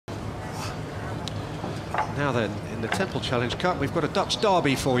Now then, in the Temple Challenge Cup, we've got a Dutch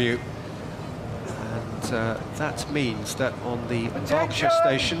derby for you. And that means that on the Berkshire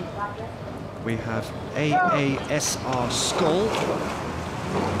station, we have AASR Skøll,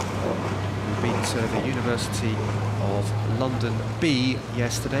 who beat the University of London B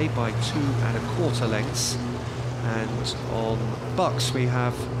yesterday by 2¼ lengths. And on Bucks, we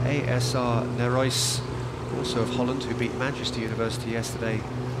have ASR Nereus, also of Holland, who beat Manchester University yesterday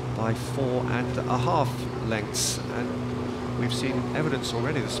by 4½ lengths. And we've seen evidence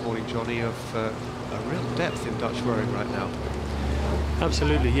already this morning, Johnny, of a real depth in Dutch rowing right now.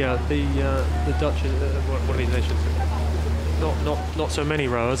 Absolutely, yeah. The Dutch is one of these nations. Not so many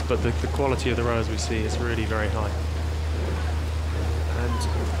rowers, but the quality of the rowers we see is really very high. And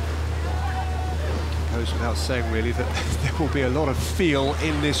it goes without saying, really, that there will be a lot of feel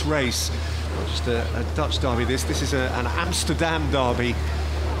in this race. Not just a Dutch derby. This is an Amsterdam derby.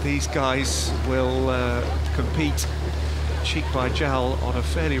 These guys will compete cheek by jowl on a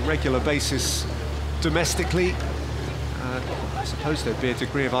fairly regular basis domestically. I suppose there'd be a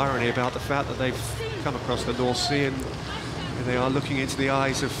degree of irony about the fact that they've come across the North Sea and they are looking into the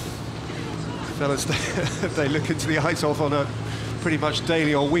eyes of fellas they look into the eyes of on a pretty much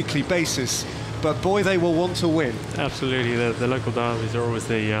daily or weekly basis. But boy, they will want to win. Absolutely, the local derbies are always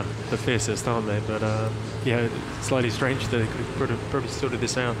the fiercest, aren't they? But yeah, slightly strange that they could have probably sorted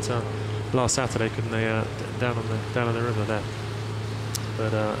this out last Saturday, couldn't they? Down on the river there.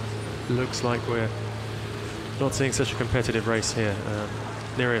 But looks like we're not seeing such a competitive race here.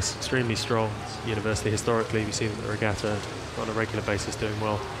 Nereus extremely strong. University historically, we see them at the regatta on a regular basis doing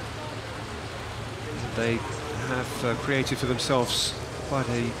well. They have created for themselves quite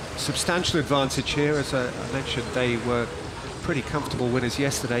a substantial advantage here. As I mentioned, they were pretty comfortable winners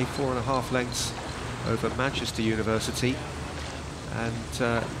yesterday, 4½ lengths over Manchester University. And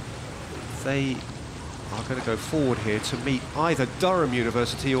they are going to go forward here to meet either Durham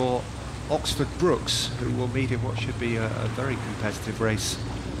University or Oxford Brookes, who will meet in what should be a very competitive race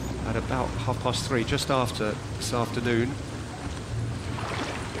at about 3:30, just after this afternoon.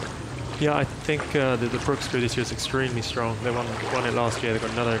 Yeah, I think the Brookes crew this year is extremely strong. They won it last year. They've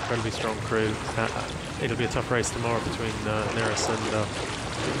got another incredibly strong crew. It'll be a tough race tomorrow between Nereus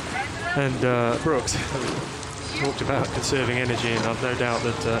and Brookes. Talked about conserving energy, and I've no doubt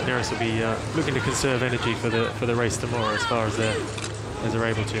that Nereus will be looking to conserve energy for the race tomorrow, as far as they're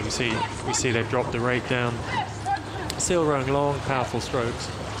able to. We see they've dropped the rate down, still rowing long, powerful strokes.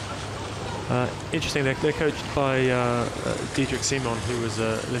 Interesting, they're coached by Diederik Simon, who was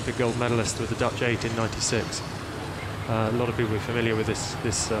an Olympic gold medalist with the Dutch 8 in '96. A lot of people are familiar with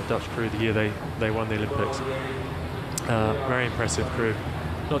this Dutch crew the year they won the Olympics. Very impressive crew,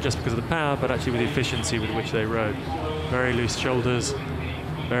 not just because of the power, but actually with the efficiency with which they rowed. Very loose shoulders,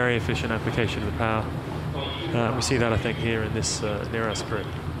 very efficient application of the power. We see that, I think, here in this Nereus crew.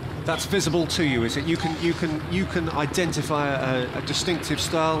 That's visible to you, is it? You can identify a distinctive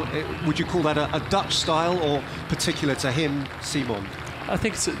style. Would you call that a Dutch style, or particular to him, Simon? I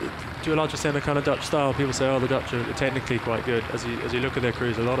think it's, to a large extent, a kind of Dutch style. People say, oh, the Dutch are technically quite good. As you look at their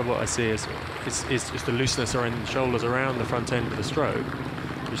crews, a lot of what I see is just the looseness around the shoulders around the front end of the stroke,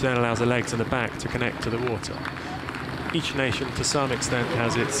 which then allows the legs and the back to connect to the water. Each nation, to some extent,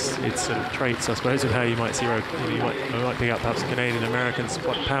 has its sort of traits, I suppose, of how you might see row. You might pick up perhaps Canadian Americans,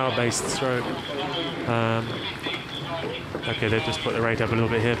 quite power-based stroke. Okay, they've just put the rate up a little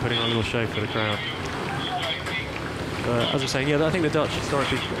bit here, putting on a little show for the crowd. As I was saying, yeah, I think the Dutch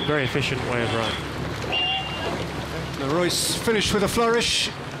historically very efficient way of rowing. Nereus finished with a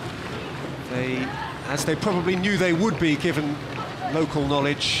flourish. As they probably knew they would be, given local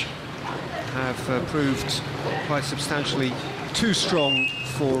knowledge, have proved quite substantially too strong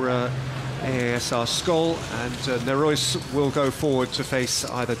for AASR Skøll, and Nereus will go forward to face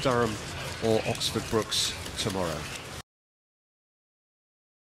either Durham or Oxford Brookes tomorrow.